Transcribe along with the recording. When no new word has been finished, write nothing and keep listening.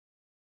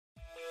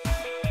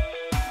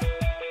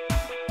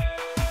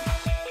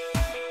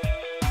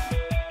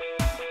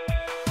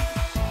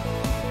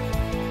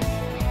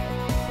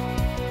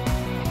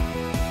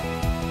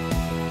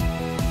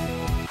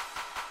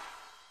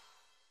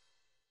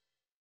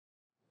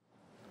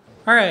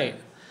All right.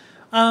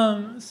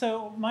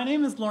 So my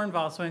name is Lauren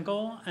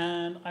Voswinkel,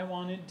 and I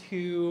wanted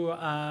to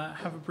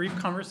have a brief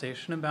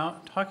conversation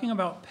about talking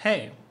about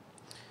pay.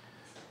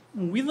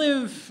 We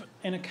live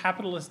in a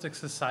capitalistic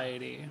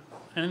society,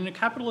 and in a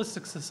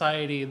capitalistic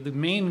society, the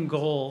main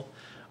goal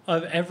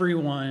of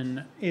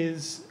everyone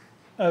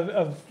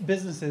of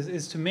businesses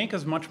is to make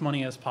as much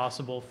money as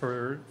possible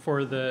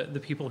for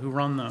the people who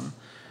run them.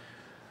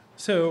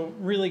 So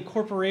really,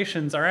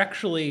 corporations are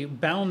actually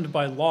bound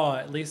by law,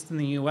 at least in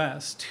the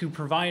US, to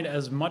provide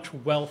as much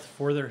wealth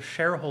for their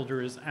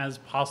shareholders as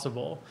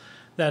possible.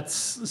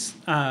 That's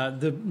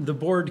the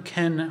board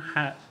can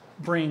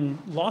bring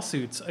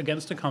lawsuits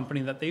against a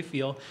company that they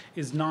feel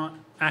is not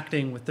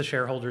acting with the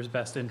shareholders'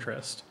 best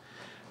interest.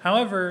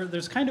 However,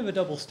 there's kind of a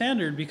double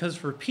standard because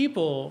for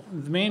people,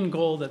 the main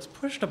goal that's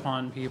pushed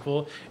upon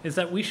people is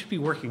that we should be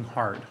working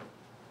hard.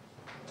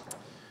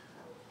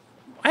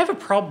 I have a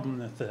problem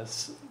with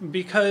this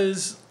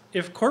because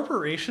if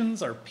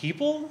corporations are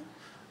people,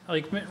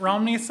 like Mitt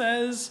Romney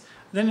says,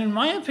 then in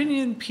my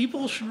opinion,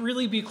 people should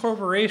really be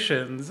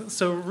corporations.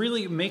 So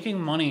really making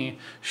money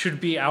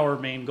should be our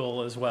main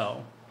goal as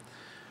well.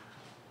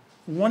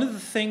 One of the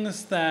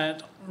things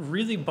that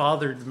really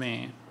bothered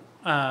me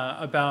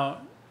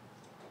about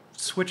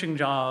switching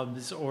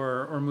jobs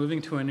or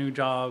moving to a new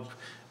job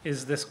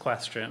is this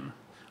question.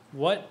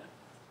 What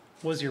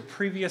was your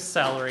previous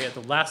salary at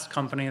the last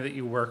company that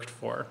you worked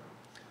for?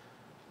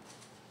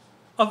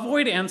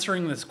 Avoid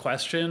answering this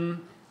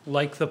question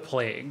like the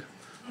plague.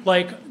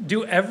 Like,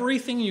 do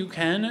everything you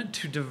can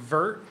to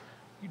divert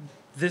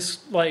this,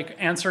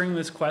 answering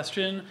this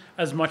question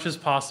as much as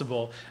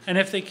possible. And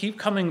if they keep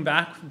coming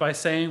back by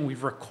saying we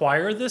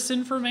require this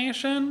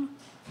information,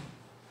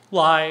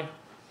 lie.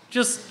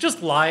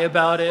 Just lie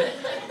about it.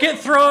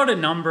 Throw out a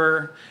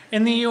number.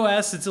 In the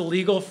US, it's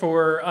illegal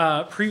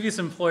for previous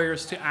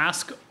employers to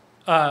ask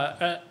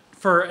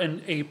for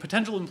a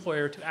potential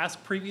employer to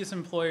ask previous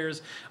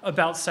employers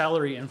about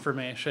salary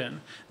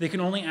information. They can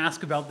only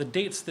ask about the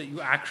dates that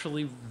you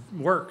actually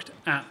worked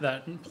at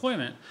that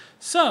employment.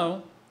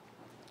 So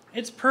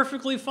it's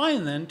perfectly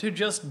fine then to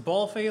just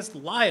bald-faced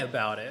lie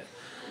about it.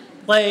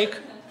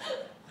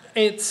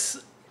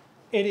 It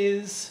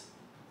is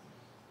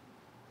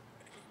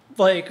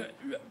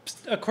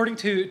according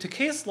to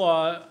case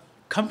law,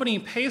 company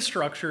pay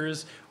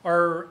structures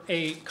are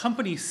a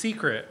company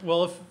secret.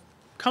 Well, if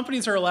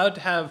companies are allowed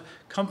to have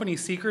company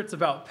secrets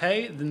about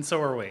pay, then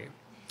so are we.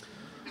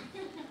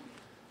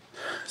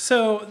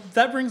 So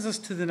that brings us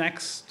to the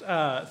next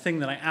thing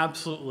that I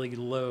absolutely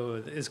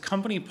loathe is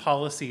company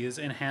policies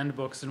and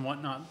handbooks and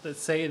whatnot that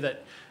say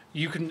that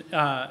you can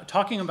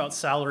talking about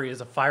salary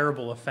is a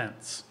fireable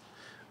offense.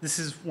 This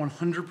is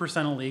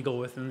 100% illegal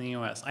within the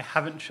US. I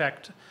haven't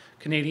checked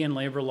Canadian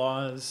labor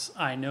laws.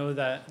 I know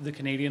that the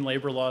Canadian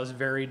labor laws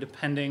vary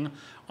depending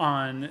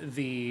on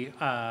the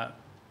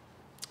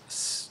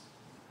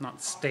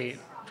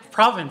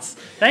province.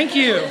 Thank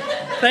you.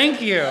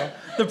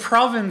 The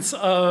province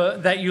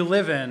that you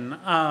live in.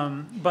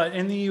 But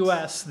in the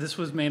US, this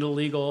was made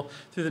illegal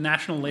through the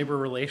National Labor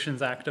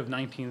Relations Act of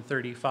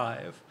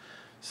 1935.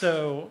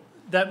 So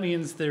that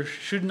means there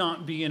should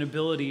not be an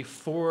ability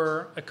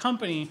for a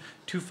company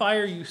to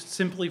fire you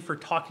simply for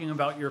talking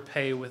about your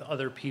pay with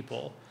other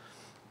people.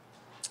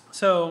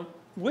 So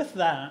with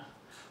that,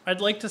 I'd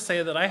like to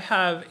say that I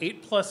have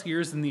 8+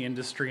 years in the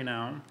industry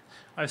now.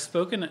 I've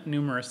spoken at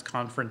numerous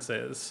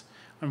conferences.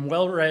 I'm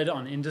well-read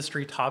on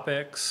industry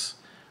topics.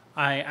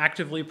 I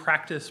actively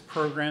practice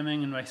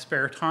programming in my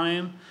spare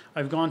time.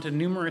 I've gone to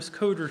numerous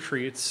code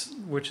retreats,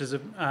 which is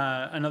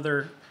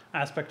another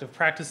aspect of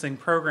practicing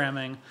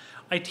programming.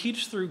 I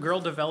teach through Girl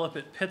Develop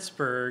at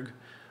Pittsburgh,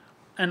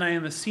 and I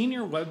am a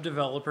senior web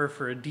developer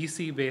for a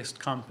DC-based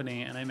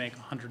company, and I make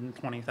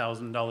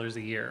 $120,000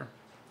 a year.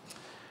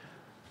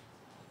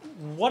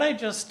 What I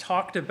just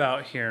talked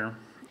about here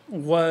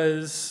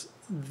was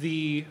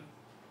the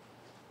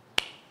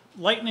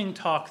lightning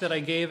talk that I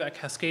gave at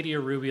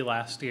Cascadia Ruby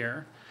last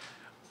year.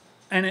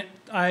 And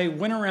I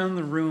went around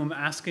the room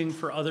asking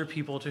for other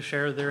people to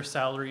share their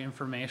salary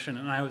information,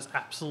 and I was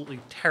absolutely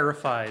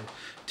terrified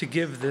to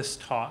give this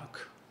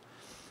talk.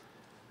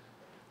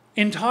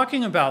 In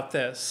talking about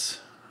this,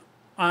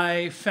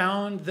 I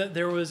found that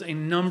there was a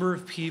number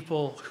of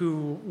people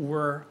who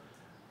were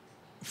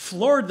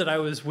floored that I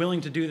was willing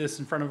to do this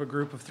in front of a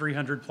group of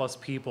 300+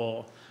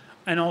 people,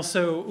 and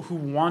also who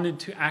wanted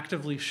to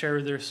actively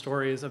share their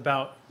stories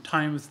about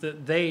times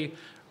that they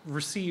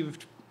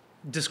received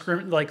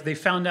they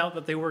found out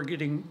that they were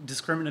getting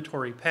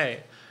discriminatory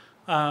pay.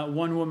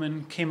 One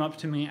woman came up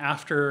to me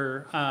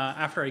after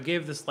I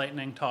gave this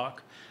lightning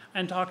talk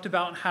and talked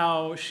about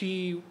how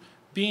she,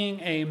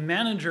 being a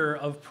manager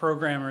of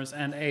programmers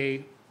and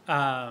a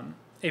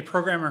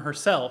programmer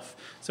herself,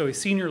 so a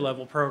senior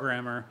level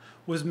programmer,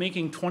 was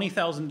making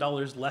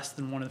 $20,000 less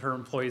than one of her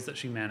employees that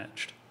she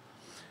managed.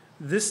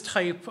 This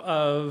type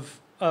of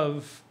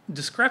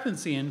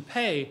discrepancy in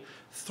pay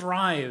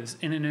thrives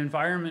in an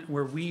environment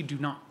where we do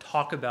not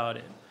talk about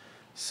it.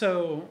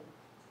 So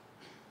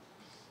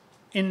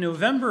in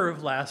November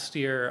of last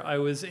year, I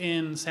was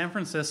in San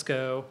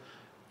Francisco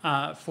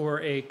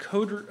for a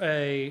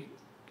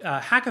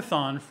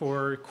hackathon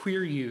for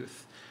queer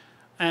youth.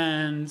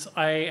 And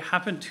I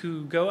happened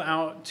to go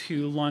out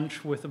to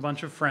lunch with a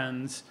bunch of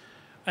friends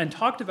and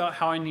talked about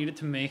how I needed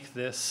to make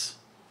this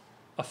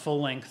a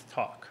full-length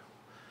talk.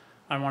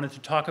 I wanted to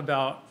talk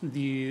about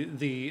the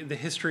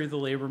history of the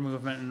labor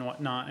movement and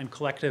whatnot, and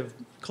collective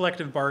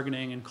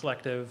bargaining and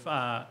collective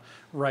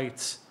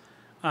rights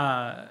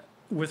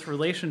with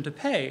relation to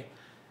pay.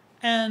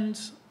 And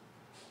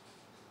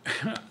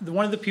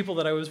one of the people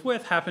that I was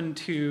with happened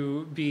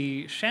to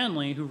be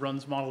Shanley, who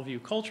runs Model View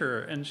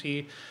Culture, and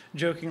she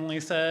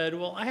jokingly said,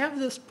 well, I have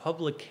this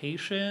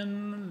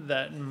publication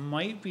that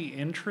might be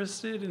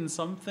interested in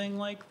something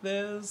like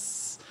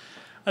this.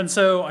 And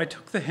so I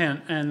took the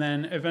hint and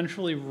then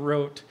eventually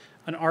wrote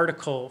an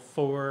article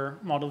for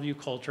Model View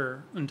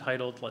Culture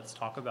entitled Let's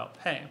Talk About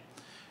Pay.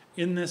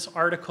 In this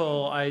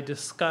article, I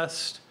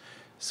discussed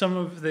some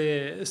of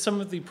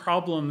the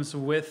problems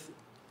with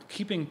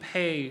keeping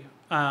pay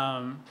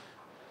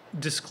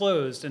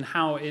disclosed and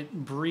how it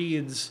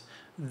breeds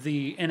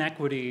the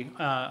inequity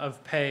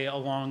of pay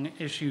along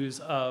issues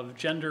of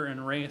gender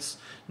and race,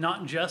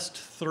 not just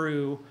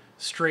through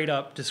straight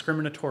up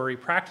discriminatory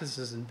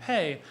practices in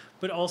pay,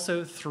 but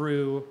also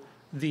through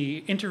the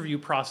interview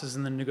process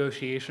and the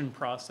negotiation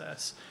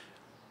process.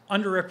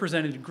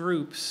 Underrepresented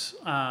groups,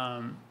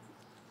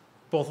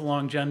 both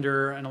along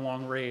gender and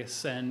along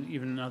race and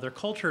even in other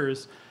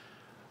cultures,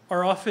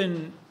 are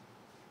often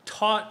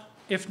taught,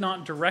 if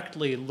not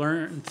directly,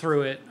 learn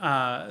through it,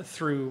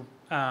 through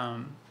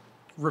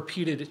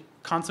repeated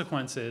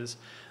consequences,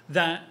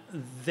 that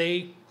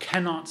they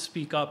cannot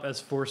speak up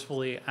as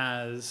forcefully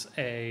as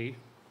a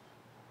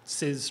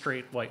cis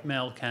straight white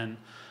male can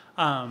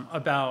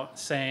about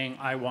saying,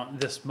 I want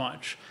this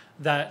much.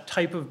 That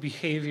type of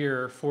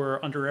behavior for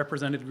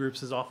underrepresented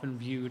groups is often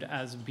viewed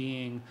as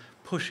being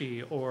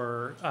pushy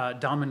or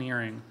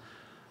domineering.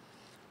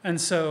 And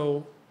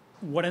so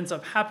what ends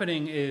up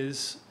happening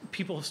is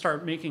people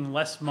start making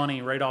less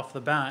money right off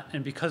the bat,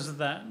 and because of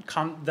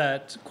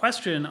that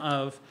question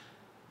of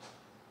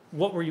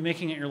what were you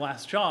making at your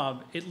last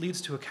job, it leads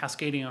to a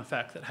cascading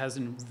effect that has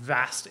a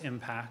vast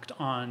impact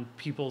on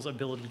people's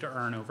ability to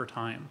earn over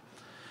time.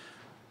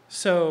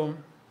 So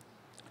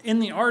in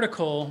the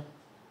article,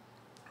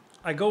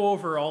 I go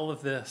over all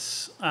of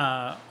this,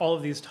 all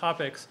of these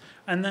topics,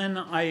 and then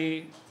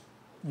I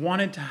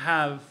wanted to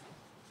have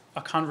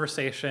a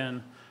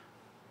conversation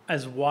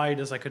as wide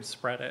as I could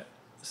spread it.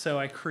 So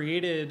I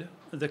created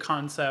the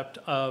concept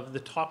of the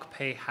Talk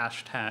Pay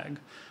hashtag,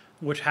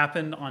 which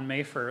happened on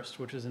May 1st,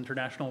 which is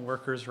International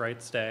Workers'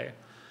 Rights Day,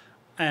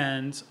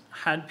 and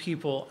had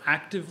people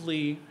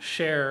actively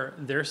share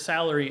their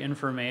salary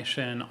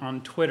information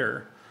on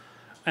Twitter,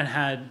 and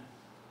had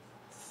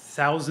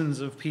thousands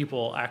of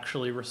people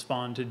actually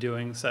respond to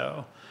doing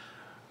so.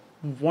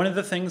 One of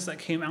the things that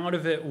came out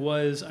of it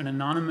was an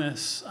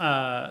anonymous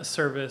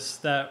service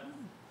that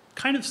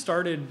kind of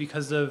started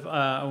because of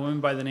a woman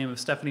by the name of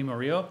Stephanie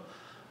Murillo,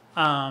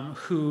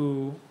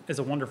 who is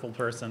a wonderful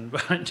person,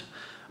 but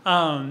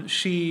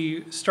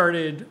she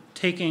started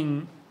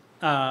taking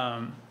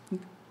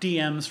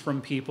DMs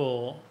from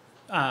people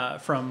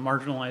from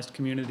marginalized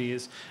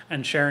communities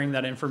and sharing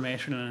that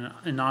information in an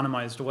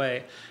anonymized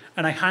way.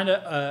 And I had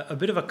a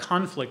bit of a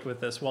conflict with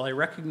this. While I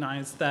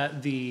recognize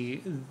that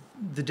the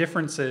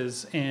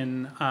differences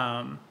in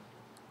how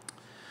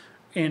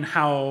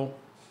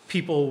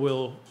people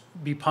will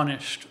be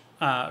punished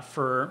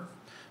for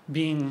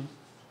being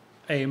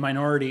a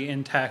minority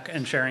in tech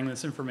and sharing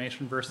this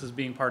information versus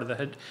being part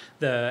of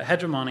the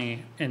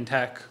hegemony in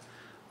tech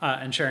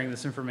and sharing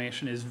this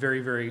information is very,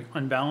 very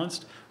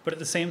unbalanced. But at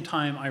the same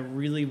time, I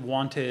really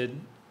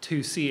wanted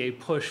to see a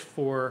push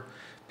for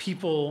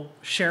people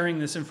sharing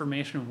this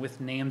information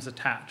with names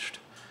attached.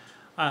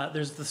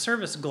 There's the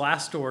service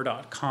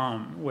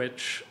Glassdoor.com,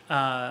 which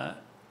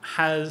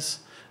has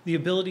the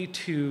ability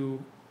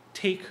to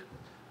take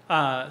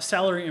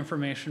salary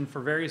information for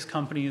various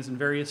companies in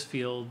various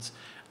fields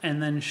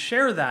and then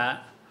share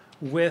that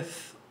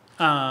with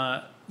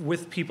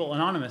people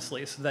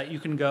anonymously, so that you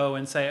can go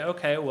and say,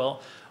 okay,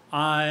 well,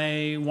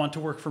 I want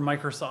to work for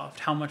Microsoft.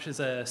 How much is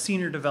a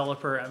senior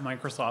developer at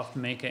Microsoft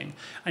making?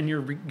 And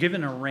you're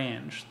given a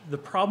range. The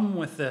problem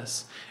with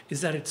this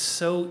is that it's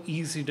so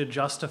easy to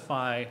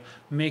justify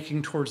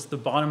making towards the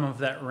bottom of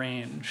that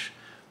range,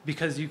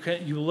 because you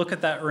look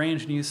at that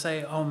range and you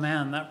say, oh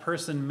man, that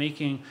person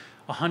making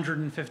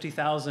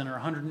 $150,000 or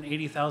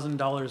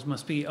 $180,000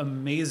 must be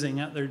amazing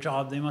at their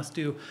job. They must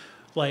do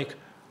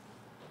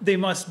they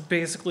must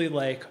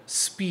basically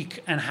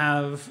speak and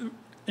have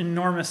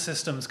enormous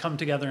systems come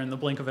together in the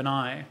blink of an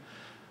eye,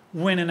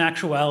 when in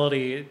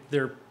actuality,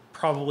 they're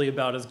probably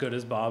about as good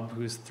as Bob,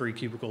 who's 3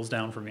 cubicles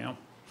down from you.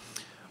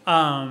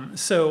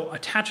 So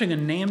attaching a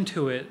name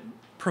to it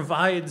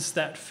provides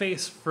that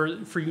face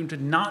for you to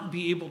not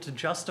be able to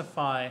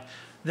justify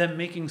them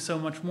making so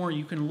much more.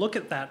 You can look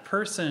at that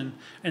person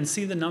and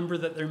see the number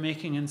that they're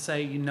making and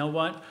say, you know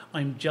what,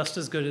 I'm just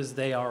as good as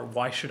they are.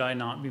 Why should I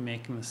not be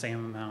making the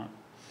same amount?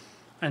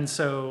 And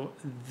so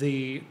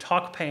the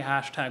TalkPay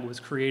hashtag was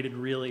created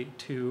really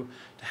to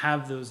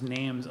have those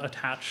names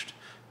attached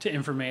to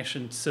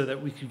information so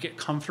that we could get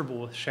comfortable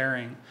with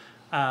sharing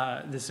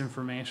this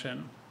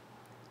information.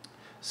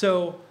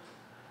 So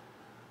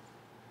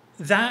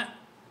that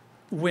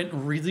went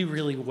really,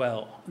 really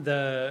well.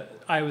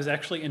 I was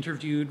actually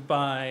interviewed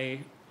by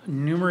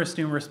numerous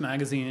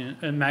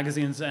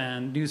magazines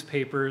and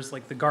newspapers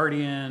like The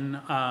Guardian.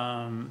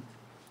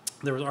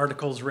 There was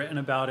articles written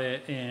about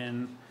it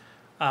in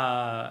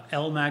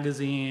Elle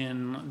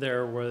magazine.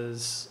 There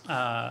was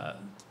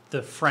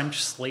the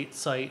French Slate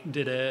site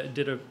did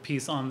a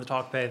piece on the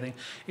TalkPay thing.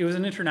 It was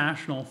an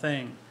international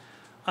thing.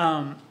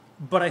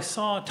 But I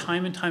saw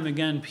time and time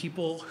again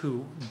people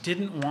who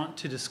didn't want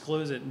to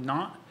disclose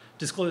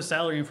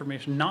salary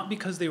information, not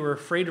because they were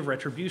afraid of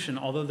retribution,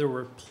 although there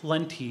were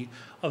plenty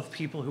of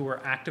people who were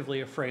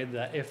actively afraid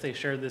that if they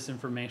shared this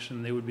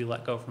information, they would be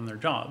let go from their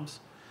jobs.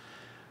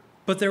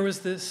 But there was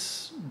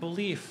this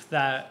belief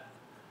that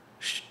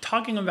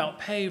talking about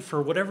pay,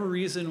 for whatever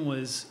reason,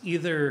 was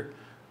either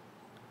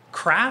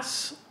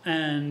crass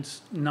and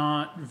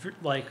not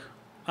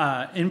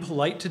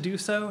impolite to do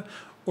so,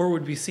 or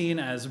would be seen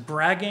as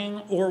bragging,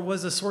 or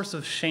was a source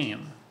of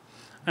shame.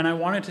 And I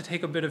wanted to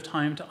take a bit of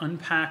time to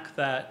unpack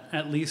that,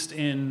 at least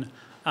in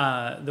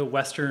the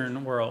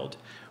Western world.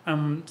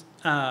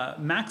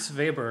 Max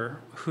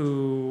Weber,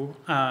 who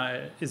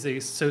is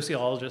a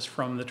sociologist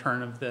from the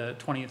turn of the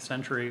 20th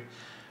century,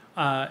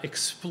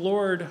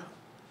 explored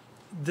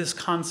this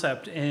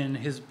concept in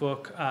his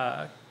book,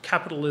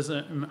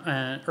 Capitalism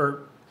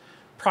or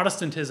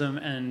Protestantism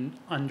and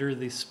Under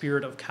the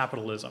Spirit of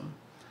Capitalism.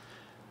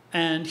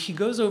 And he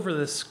goes over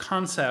this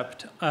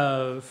concept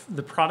of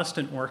the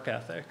Protestant work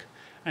ethic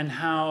and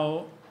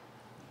how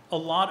a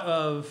lot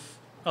of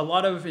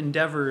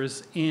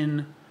endeavors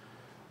in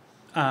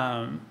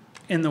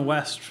the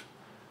West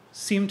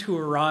seem to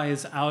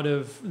arise out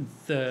of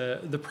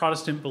the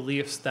Protestant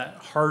beliefs that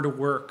hard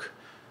work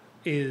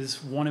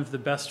is one of the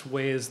best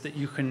ways that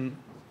you can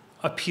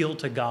appeal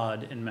to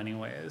God in many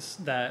ways.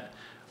 That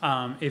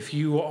if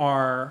you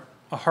are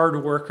a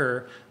hard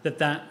worker,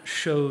 that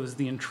shows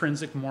the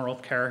intrinsic moral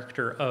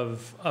character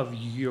of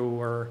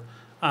your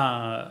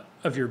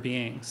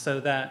being. So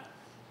that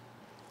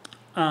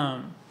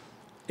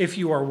if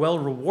you are well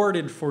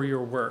rewarded for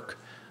your work,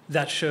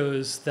 that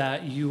shows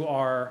that you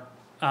are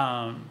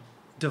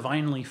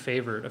divinely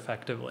favored,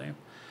 effectively.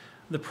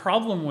 The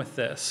problem with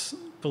this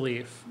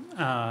belief,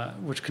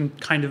 which can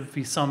kind of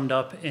be summed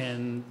up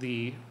in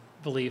the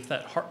belief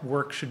that hard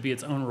work should be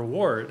its own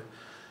reward,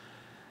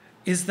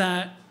 is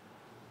that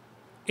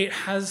it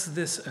has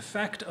this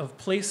effect of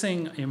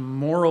placing a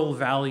moral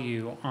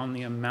value on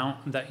the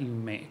amount that you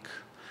make,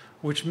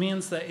 which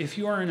means that if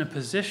you are in a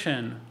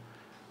position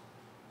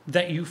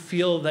that you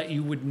feel that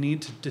you would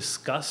need to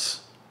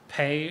discuss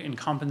pay and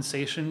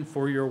compensation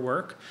for your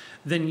work,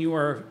 then you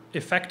are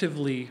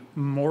effectively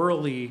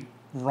morally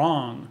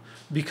wrong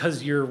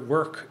because your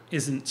work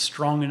isn't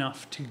strong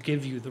enough to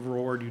give you the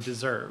reward you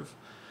deserve.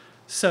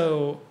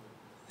 So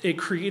it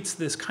creates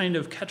this kind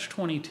of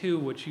catch-22,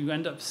 which you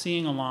end up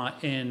seeing a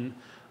lot in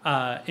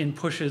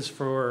pushes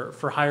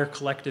for higher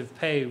collective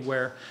pay,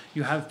 where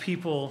you have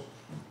people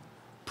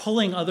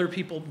pulling other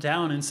people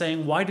down and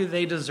saying, why do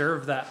they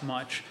deserve that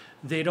much?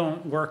 They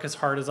don't work as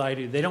hard as I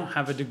do. They don't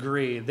have a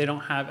degree. They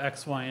don't have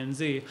X, Y, and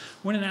Z.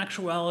 When in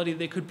actuality,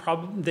 they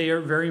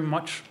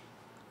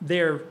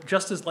are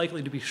just as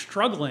likely to be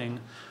struggling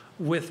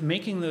with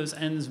making those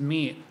ends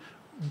meet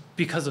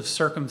because of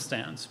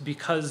circumstance,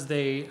 because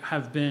they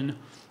have been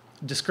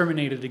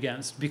discriminated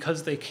against,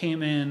 because they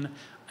came in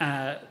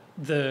at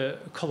the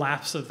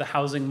collapse of the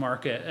housing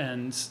market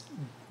and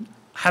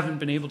haven't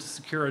been able to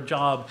secure a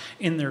job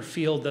in their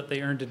field that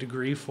they earned a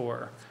degree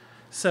for.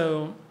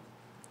 So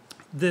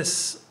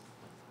this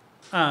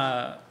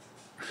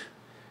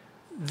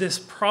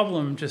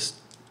problem just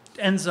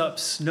ends up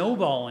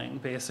snowballing,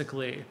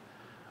 basically,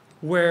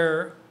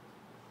 where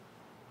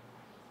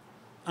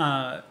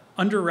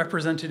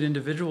underrepresented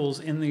individuals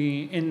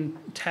in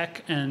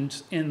tech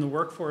and in the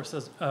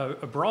workforce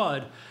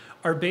abroad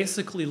are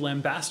basically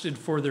lambasted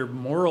for their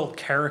moral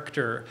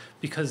character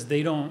because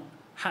they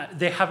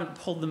haven't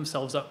pulled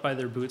themselves up by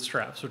their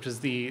bootstraps, which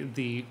is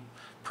the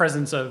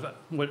presence of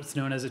what's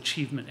known as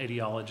achievement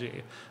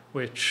ideology,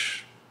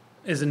 which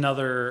is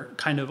another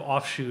kind of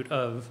offshoot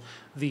of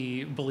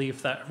the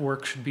belief that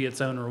work should be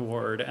its own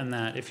reward and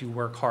that if you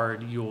work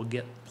hard, you will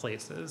get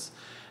places.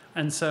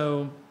 And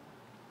so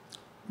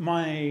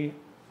my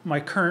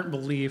current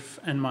belief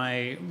and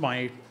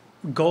my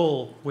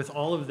goal with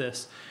all of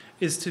this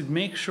is to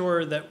make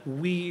sure that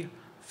we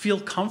feel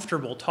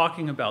comfortable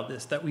talking about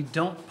this, that we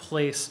don't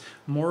place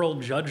moral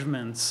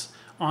judgments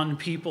on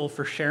people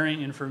for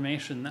sharing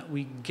information, that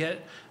we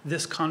get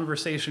this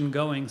conversation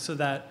going so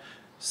that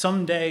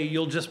someday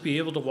you'll just be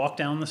able to walk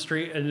down the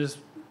street and just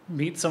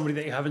meet somebody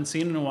that you haven't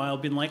seen in a while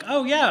being like,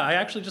 oh yeah, I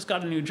actually just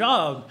got a new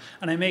job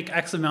and I make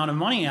X amount of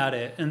money at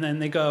it. And then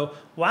they go,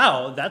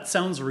 wow, that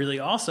sounds really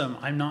awesome.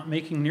 I'm not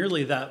making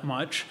nearly that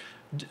much.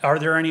 Are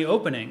there any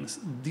openings?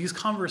 These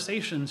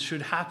conversations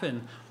should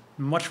happen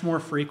much more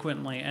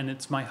frequently, and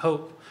it's my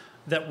hope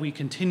that we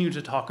continue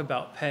to talk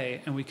about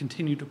pay and we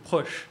continue to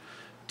push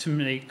to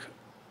make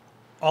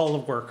all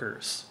of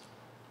workers,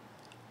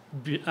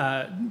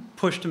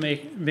 push to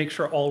make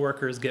sure all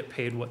workers get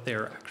paid what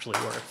they're actually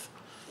worth.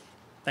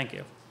 Thank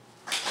you.